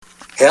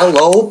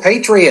Hello,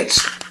 Patriots.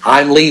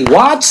 I'm Lee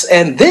Watts,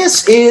 and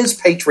this is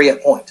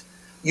Patriot Point,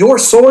 your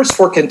source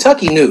for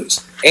Kentucky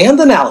news and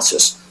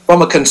analysis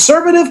from a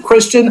conservative,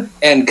 Christian,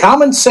 and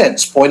common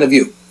sense point of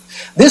view.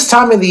 This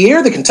time of the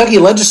year, the Kentucky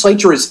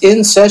legislature is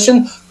in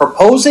session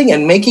proposing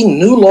and making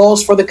new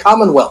laws for the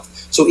Commonwealth.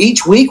 So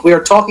each week we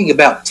are talking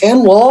about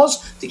 10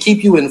 laws to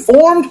keep you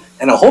informed,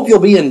 and I hope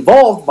you'll be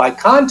involved by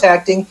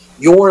contacting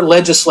your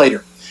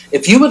legislator.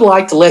 If you would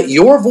like to let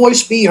your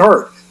voice be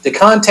heard, to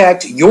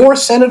contact your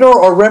senator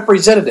or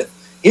representative,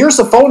 here's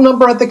the phone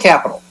number at the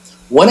Capitol,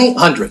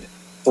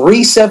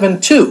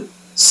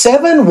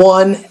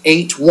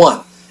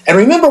 1-800-372-7181. And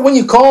remember, when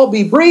you call,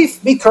 be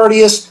brief, be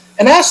courteous,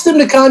 and ask them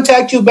to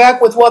contact you back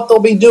with what they'll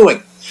be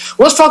doing.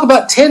 Let's talk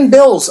about 10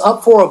 bills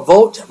up for a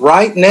vote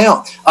right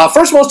now.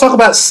 First of all, let's talk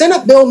about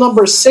Senate Bill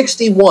number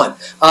 61.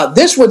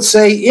 This would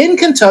say, in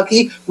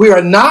Kentucky, we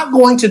are not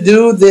going to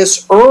do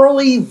this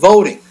early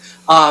voting.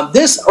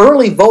 This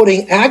early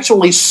voting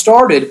actually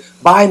started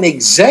by an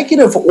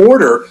executive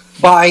order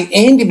by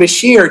Andy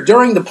Beshear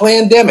during the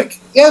pandemic.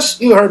 Yes,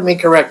 you heard me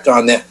correct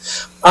on that.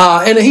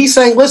 And he's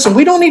saying, listen,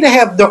 we don't need to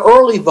have the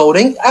early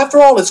voting. After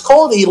all, it's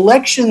called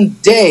Election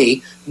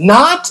Day,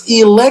 not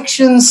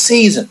election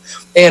season.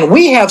 And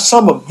we have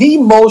some of the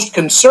most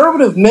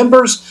conservative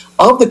members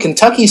of the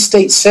Kentucky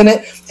State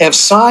Senate have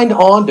signed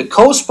on to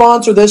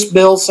co-sponsor this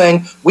bill,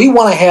 saying we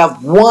want to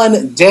have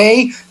one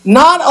day,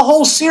 not a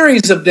whole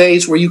series of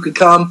days where you could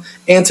come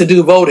and to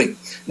do voting.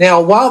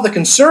 Now, while the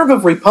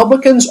conservative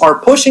Republicans are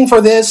pushing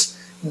for this,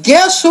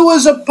 guess who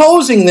is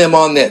opposing them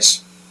on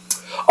this?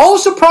 Oh,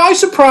 surprise,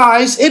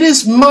 surprise, it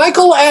is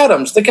Michael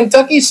Adams, the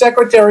Kentucky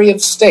Secretary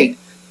of State.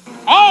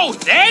 Oh,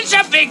 there's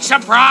a big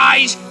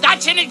surprise.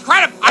 That's an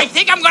incredible. I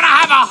think I'm going to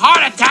have a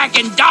heart attack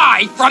and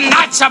die from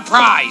that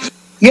surprise.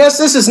 Yes,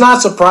 this is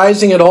not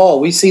surprising at all.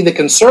 We see the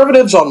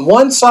conservatives on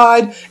one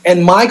side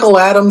and Michael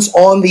Adams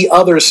on the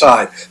other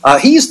side.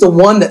 He's the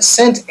one that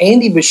sent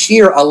Andy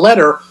Beshear a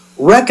letter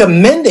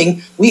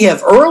recommending we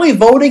have early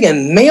voting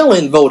and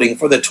mail-in voting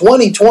for the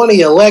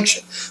 2020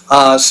 election.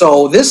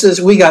 So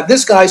we got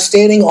this guy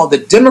standing on the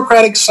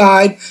Democratic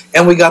side,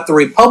 and we got the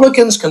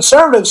Republicans,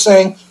 conservatives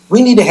saying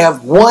we need to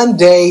have one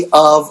day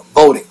of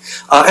voting.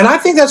 And I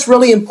think that's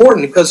really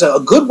important, because a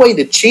good way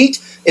to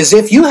cheat is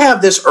if you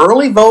have this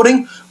early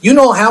voting, you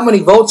know how many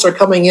votes are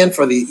coming in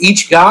for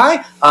each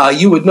guy.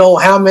 You would know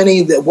how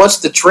many, what's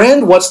the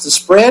trend, what's the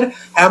spread,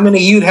 how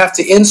many you'd have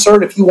to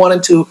insert if you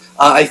wanted to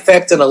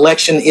affect an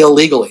election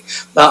illegally.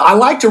 I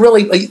like to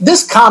really,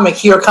 this comic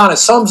here kind of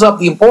sums up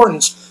the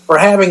importance for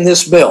having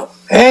this bill.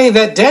 Hey,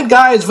 that dead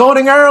guy is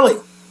voting early.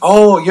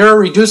 Oh, you're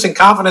reducing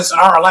confidence in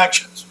our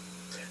elections.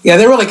 Yeah,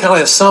 that really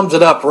kind of sums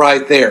it up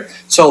right there.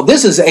 So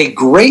this is a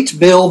great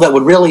bill that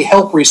would really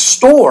help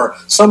restore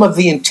some of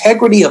the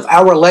integrity of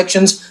our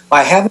elections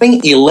by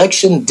having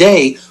Election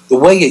Day the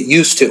way it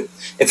used to.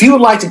 If you would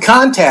like to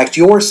contact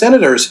your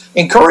senators,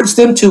 encourage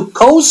them to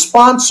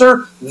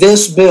co-sponsor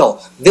this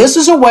bill. This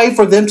is a way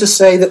for them to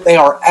say that they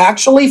are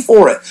actually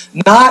for it.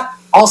 Not,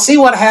 I'll see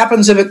what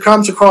happens if it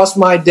comes across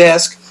my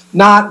desk.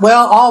 Not,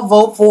 well, I'll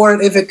vote for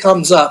it if it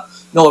comes up.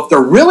 No, if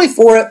they're really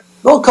for it,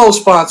 they'll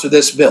co-sponsor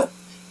this bill.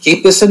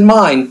 Keep this in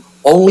mind,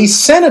 only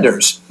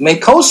senators may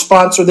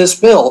co-sponsor this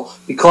bill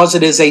because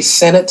it is a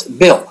Senate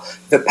bill.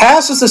 If it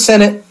passes the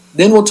Senate,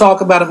 then we'll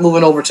talk about it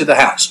moving over to the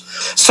House.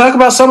 Let's talk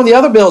about some of the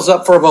other bills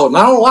up for a vote, and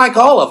I don't like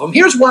all of them.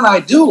 Here's one I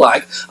do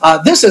like.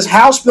 This is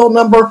House Bill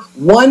number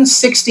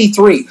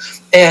 163,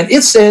 and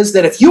it says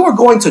that if you are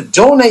going to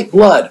donate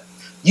blood,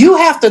 you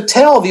have to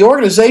tell the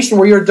organization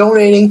where you're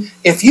donating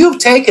if you've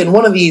taken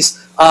one of these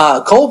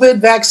COVID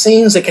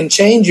vaccines that can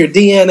change your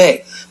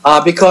DNA.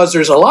 Because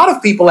there's a lot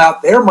of people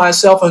out there,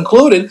 myself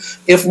included,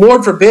 if,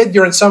 Lord forbid,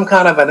 you're in some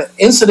kind of an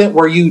incident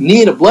where you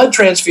need a blood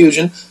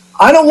transfusion,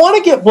 I don't want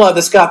to get blood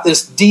that's got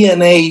this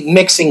DNA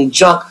mixing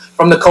junk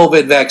from the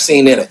COVID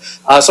vaccine in it.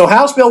 So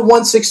House Bill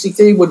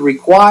 163 would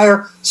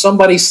require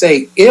somebody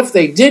say if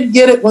they did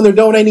get it when they're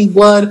donating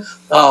blood,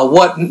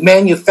 what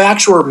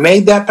manufacturer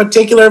made that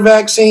particular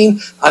vaccine,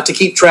 to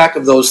keep track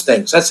of those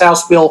things. That's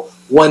House Bill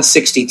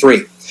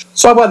 163.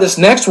 So how about this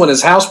next one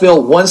is House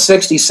Bill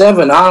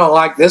 167. I don't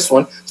like this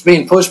one. It's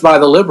being pushed by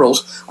the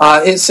liberals.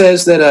 It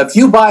says that if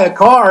you buy a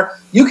car,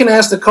 you can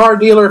ask the car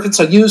dealer if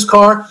it's a used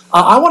car.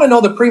 I want to know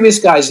the previous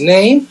guy's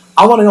name.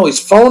 I want to know his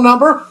phone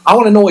number. I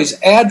want to know his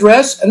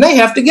address, and they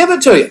have to give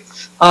it to you.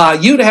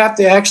 You'd have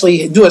to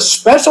actually do a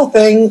special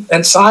thing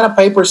and sign a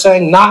paper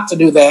saying not to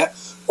do that,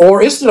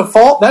 or it's the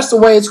default. That's the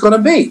way it's going to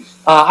be.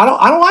 I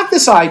don't like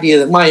this idea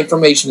that my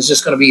information is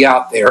just going to be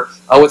out there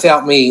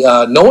without me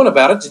knowing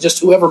about it to just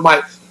whoever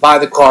might buy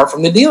the car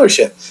from the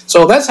dealership.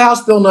 So that's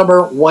House Bill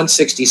number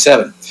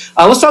 167.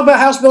 Let's talk about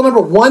House Bill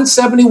number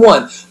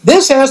 171.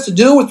 This has to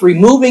do with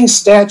removing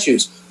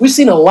statues. We've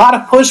seen a lot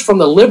of push from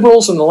the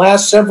liberals in the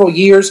last several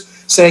years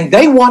saying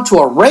they want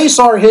to erase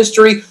our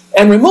history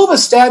and remove a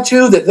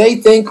statue that they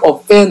think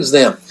offends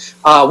them.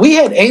 We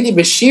had Andy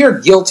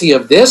Beshear guilty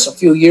of this a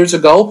few years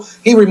ago.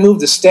 He removed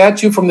the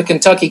statue from the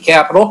Kentucky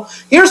Capitol.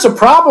 Here's the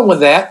problem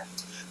with that.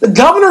 The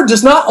governor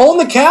does not own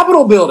the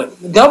Capitol building.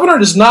 The governor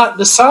does not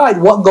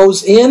decide what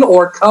goes in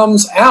or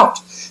comes out.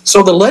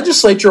 So the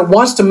legislature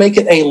wants to make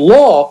it a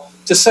law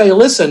to say,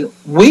 listen,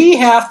 we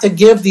have to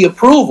give the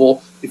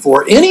approval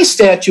before any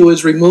statue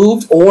is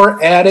removed or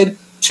added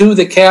to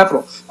the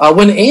Capitol.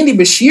 When Andy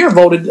Beshear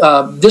voted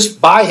just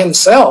by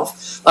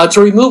himself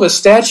to remove a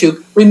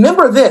statue,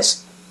 remember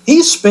this,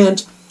 he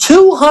spent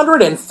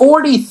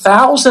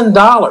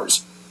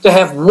 $240,000 to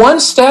have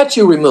one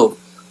statue removed.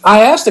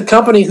 I asked a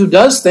company who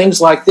does things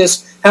like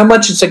this how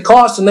much it should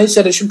cost, and they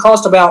said it should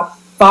cost about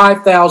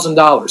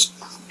 $5,000.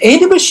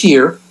 Andy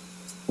Beshear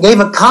gave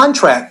a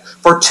contract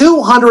for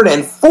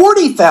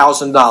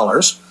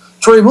 $240,000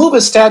 to remove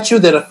a statue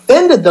that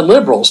offended the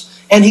liberals,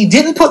 and he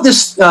didn't put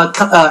this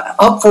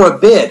up for a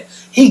bid.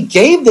 He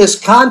gave this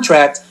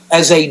contract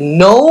as a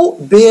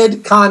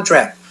no-bid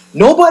contract.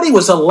 Nobody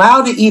was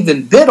allowed to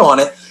even bid on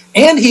it,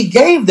 and he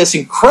gave this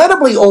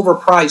incredibly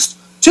overpriced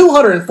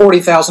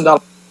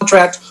 $240,000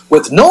 contract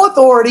with no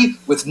authority,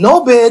 with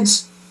no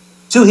bids,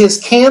 to his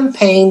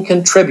campaign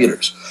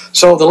contributors.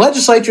 So the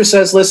legislature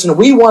says, listen,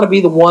 we want to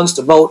be the ones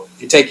to vote.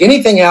 You take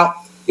anything out,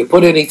 you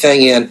put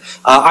anything in.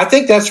 I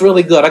think that's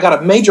really good. I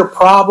got a major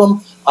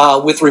problem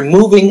with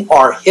removing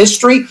our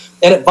history,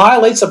 and it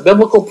violates a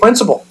biblical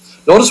principle.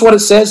 Notice what it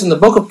says in the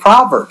book of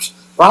Proverbs.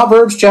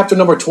 Proverbs chapter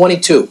number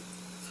 22.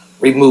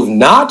 Remove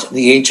not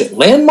the ancient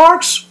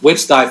landmarks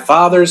which thy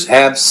fathers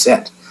have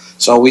set.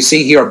 So we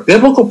see here a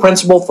biblical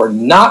principle for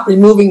not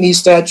removing these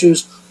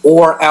statues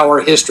or our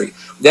history.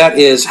 That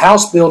is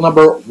House Bill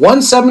number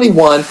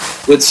 171,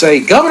 would say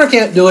governor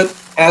can't do it,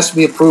 has to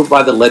be approved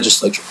by the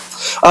legislature.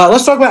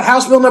 Let's talk about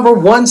House Bill number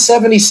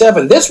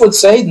 177. This would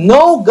say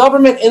no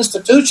government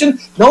institution,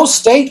 no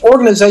state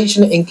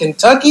organization in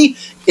Kentucky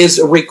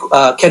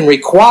can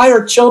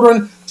require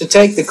children to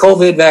take the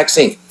COVID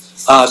vaccine.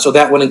 So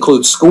that would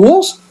include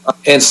schools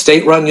and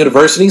state-run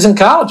universities and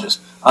colleges.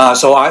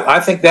 So I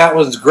think that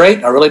was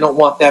great. I really don't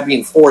want that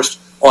being forced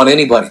on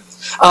anybody.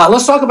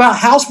 Let's talk about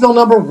House Bill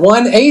number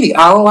 180.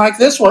 I don't like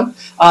this one.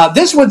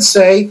 This would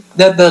say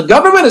that the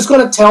government is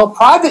going to tell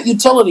private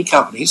utility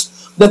companies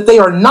that they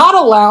are not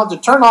allowed to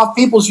turn off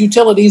people's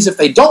utilities if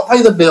they don't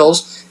pay the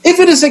bills if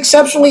it is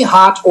exceptionally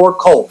hot or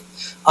cold.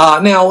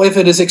 Now, if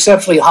it is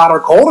exceptionally hot or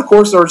cold, of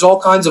course, there's all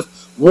kinds of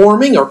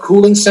warming or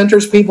cooling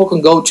centers people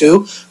can go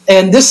to.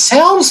 And this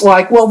sounds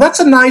like, well, that's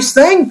a nice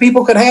thing.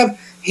 People could have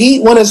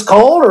heat when it's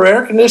cold or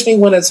air conditioning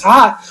when it's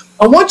hot.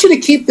 I want you to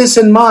keep this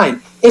in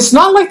mind. It's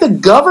not like the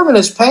government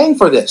is paying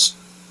for this.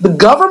 The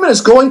government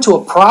is going to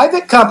a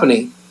private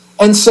company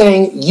and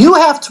saying, you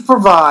have to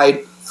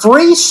provide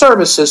free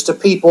services to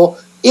people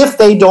if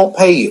they don't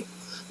pay you.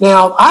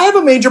 Now, I have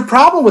a major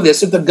problem with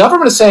this. If the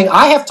government is saying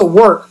I have to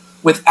work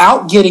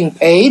without getting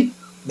paid,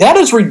 that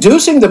is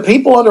reducing the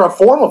people under a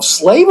form of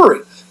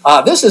slavery.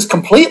 This is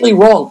completely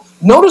wrong.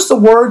 Notice the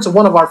words of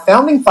one of our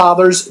founding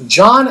fathers,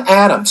 John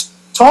Adams,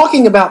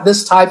 talking about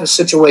this type of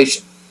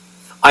situation.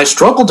 I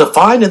struggle to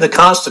find in the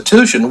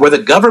Constitution where the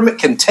government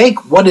can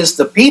take what is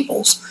the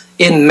people's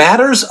in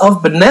matters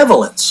of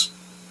benevolence.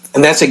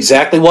 And that's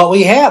exactly what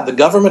we have. The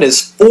government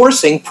is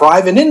forcing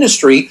private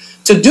industry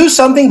to do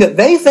something that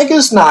they think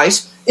is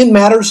nice in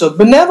matters of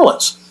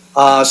benevolence.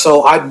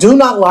 So I do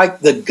not like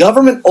the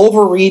government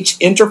overreach,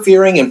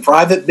 interfering in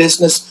private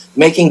business,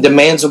 making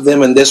demands of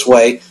them in this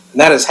way. And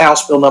that is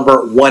House Bill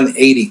number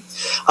 180.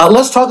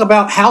 Let's talk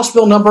about House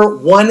Bill number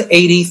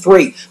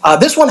 183.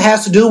 This one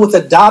has to do with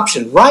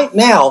adoption. Right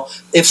now,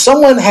 if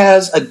someone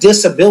has a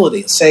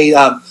disability, say,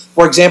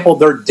 for example,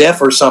 they're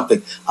deaf or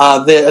something,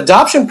 the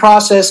adoption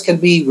process can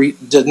be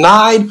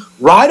denied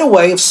right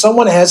away if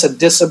someone has a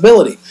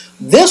disability.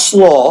 This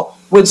law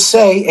would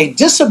say a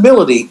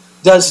disability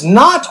does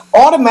not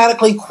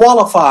automatically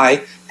qualify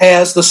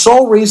as the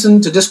sole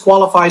reason to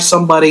disqualify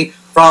somebody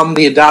from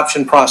the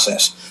adoption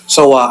process.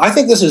 So I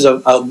think this is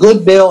a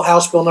good bill,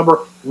 House Bill number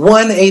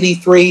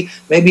 183,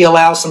 maybe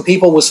allow some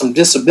people with some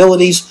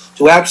disabilities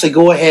to actually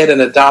go ahead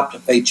and adopt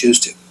if they choose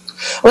to.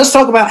 Let's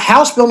talk about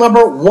House Bill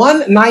number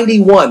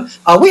 191.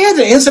 We had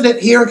an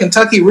incident here in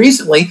Kentucky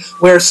recently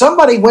where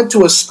somebody went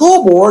to a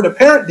school board, a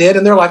parent did,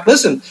 and they're like,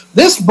 listen,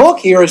 this book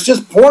here is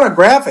just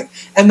pornographic.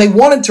 And they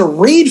wanted to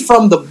read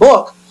from the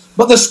book,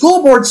 but the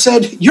school board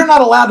said, you're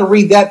not allowed to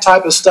read that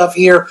type of stuff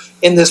here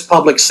in this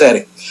public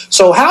setting.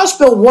 So House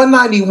Bill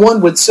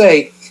 191 would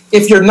say,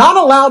 if you're not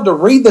allowed to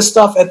read the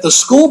stuff at the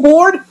school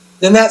board,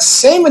 then that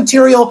same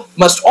material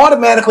must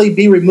automatically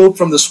be removed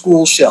from the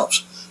school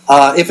shelves.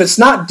 If it's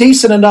not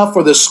decent enough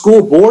for the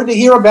school board to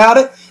hear about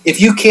it,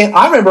 if you can't,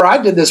 I remember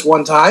I did this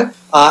one time,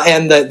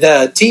 and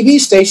the TV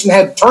station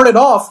had to turn it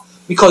off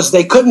because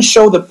they couldn't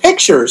show the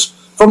pictures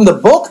from the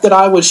book that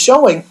I was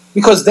showing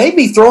because they'd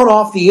be thrown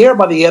off the air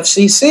by the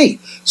FCC.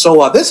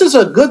 So this is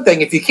a good thing.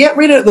 If you can't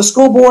read it at the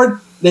school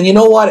board, then you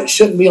know what? It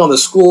shouldn't be on the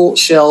school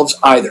shelves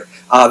either.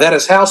 That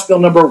is House Bill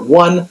number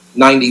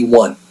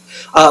 191.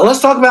 Let's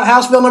talk about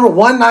House Bill number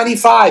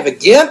 195.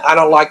 Again, I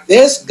don't like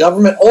this,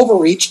 government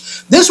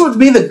overreach. This would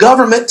be the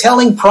government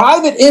telling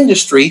private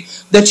industry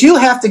that you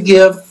have to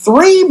give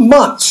 3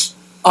 months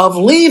of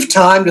leave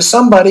time to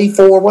somebody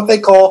for what they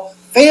call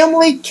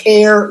family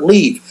care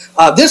leave.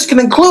 This can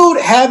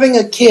include having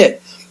a kid.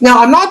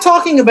 Now, I'm not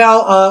talking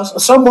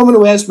about some woman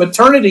who has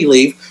maternity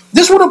leave.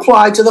 This would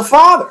apply to the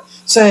father,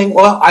 saying,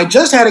 well, I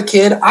just had a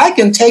kid. I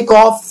can take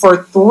off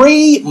for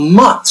 3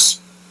 months,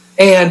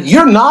 and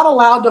you're not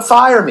allowed to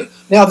fire me.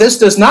 Now, this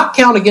does not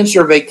count against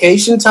your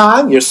vacation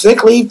time, your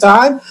sick leave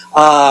time,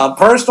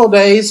 personal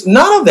days,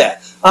 none of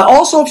that.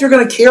 Also, if you're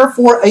going to care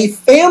for a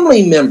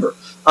family member.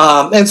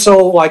 And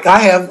so, like, I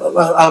have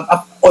an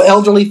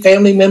elderly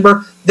family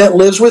member that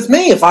lives with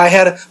me. If I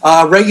had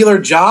a regular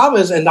job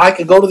and I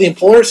could go to the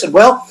employer and said,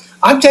 well,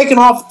 I'm taking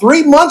off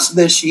 3 months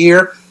this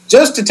year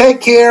just to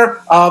take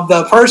care of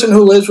the person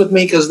who lives with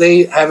me because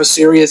they have a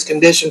serious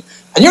condition,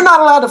 and you're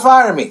not allowed to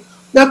fire me.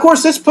 Now, of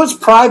course, this puts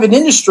private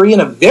industry in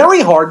a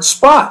very hard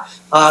spot.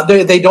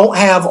 They don't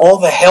have all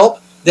the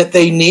help that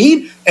they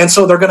need, and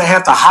so they're going to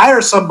have to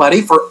hire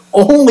somebody for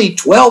only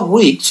 12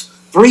 weeks,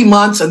 3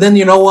 months, and then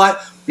you know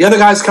what? The other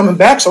guy's coming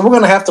back, so we're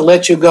going to have to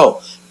let you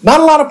go.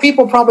 Not a lot of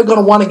people are probably going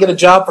to want to get a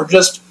job for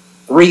just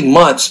 3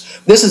 months.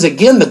 This is,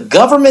 again, the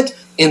government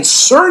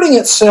inserting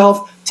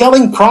itself,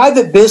 telling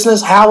private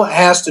business how it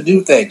has to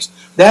do things.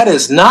 That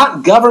is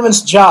not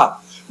government's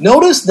job.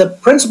 Notice the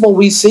principle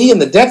we see in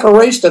the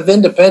Declaration of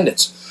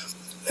Independence.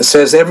 It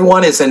says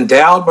everyone is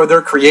endowed by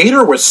their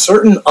Creator with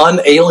certain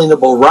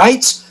unalienable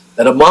rights,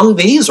 that among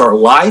these are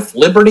life,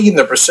 liberty, and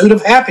the pursuit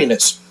of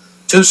happiness.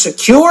 To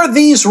secure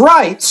these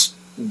rights,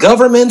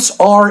 governments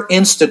are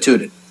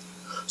instituted.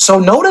 So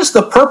notice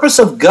the purpose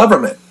of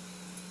government.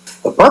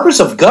 The purpose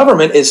of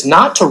government is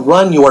not to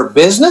run your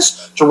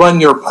business, to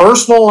run your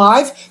personal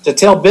life, to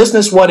tell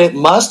business what it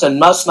must and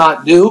must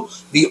not do.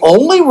 The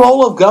only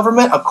role of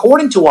government,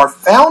 according to our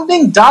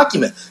founding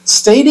document,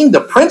 stating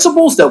the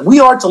principles that we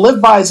are to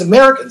live by as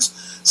Americans,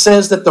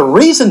 says that the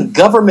reason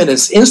government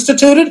is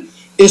instituted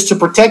is to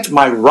protect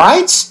my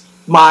rights,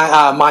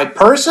 my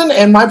person,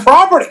 and my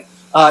property,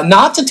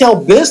 not to tell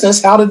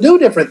business how to do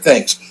different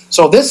things.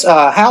 So this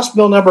House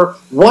Bill number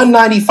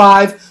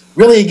 195,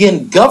 really,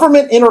 again,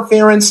 government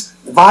interference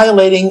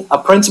violating a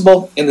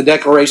principle in the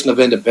Declaration of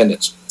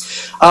Independence.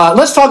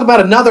 Let's talk about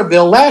another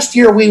bill. Last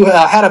year we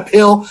had a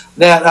bill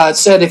that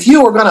said if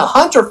you are going to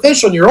hunt or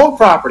fish on your own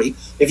property,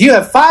 if you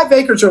have 5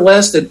 acres or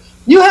less, then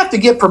you have to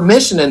get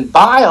permission and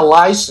buy a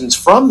license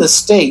from the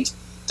state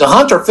to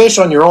hunt or fish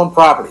on your own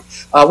property.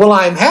 Well,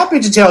 I'm happy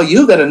to tell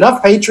you that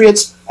enough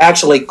patriots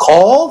actually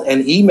called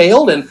and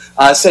emailed and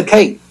said,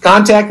 hey,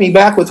 contact me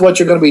back with what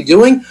you're going to be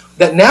doing,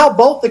 that now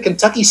both the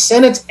Kentucky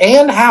Senate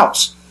and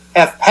House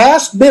have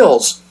passed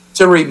bills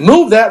to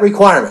remove that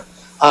requirement,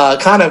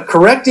 kind of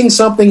correcting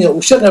something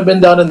that shouldn't have been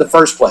done in the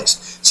first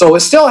place. So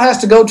it still has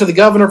to go to the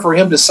governor for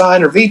him to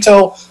sign or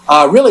veto.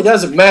 Really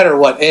doesn't matter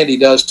what Andy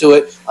does to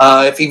it.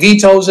 If he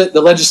vetoes it,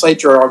 the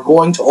legislature are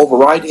going to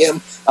override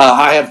him.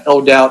 I have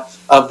no doubt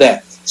of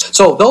that.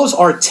 So those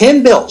are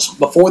 10 bills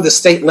before the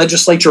state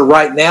legislature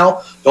right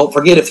now. Don't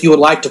forget, if you would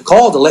like to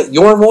call to let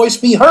your voice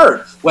be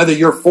heard, whether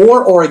you're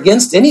for or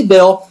against any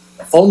bill,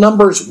 the phone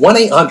number is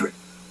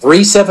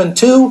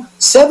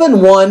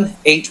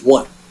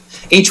 1-800-372-7181.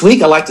 Each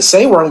week, I like to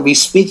say, we're going to be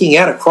speaking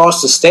at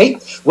across the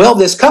state. Well,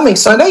 this coming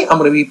Sunday, I'm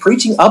going to be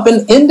preaching up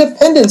in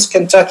Independence,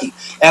 Kentucky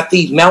at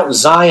the Mount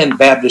Zion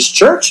Baptist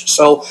Church.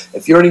 So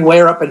if you're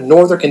anywhere up in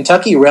northern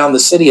Kentucky around the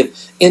city of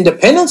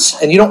Independence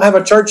and you don't have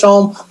a church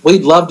home,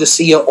 we'd love to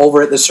see you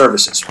over at the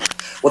services.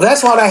 Well,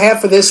 that's what I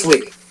have for this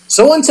week.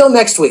 So until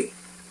next week,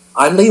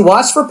 I'm Lee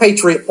Watts for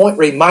Patriot Point,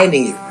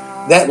 reminding you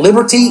that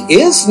liberty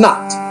is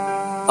not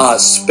a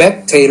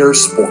spectator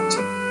sport.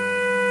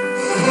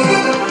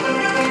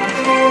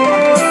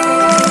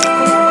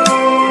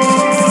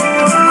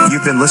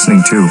 You've been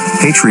listening to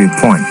Patriot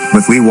Point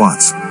with Lee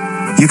Watts.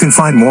 You can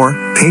find more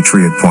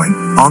Patriot Point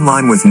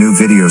online with new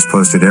videos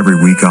posted every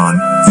week on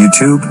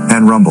YouTube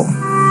and Rumble.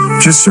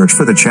 Just search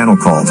for the channel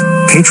called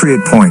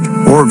Patriot Point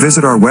or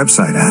visit our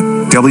website at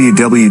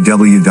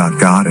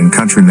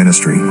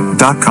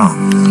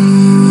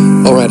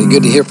www.godandcountryministry.com. All righty,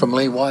 good to hear from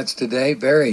Lee Watts today. Very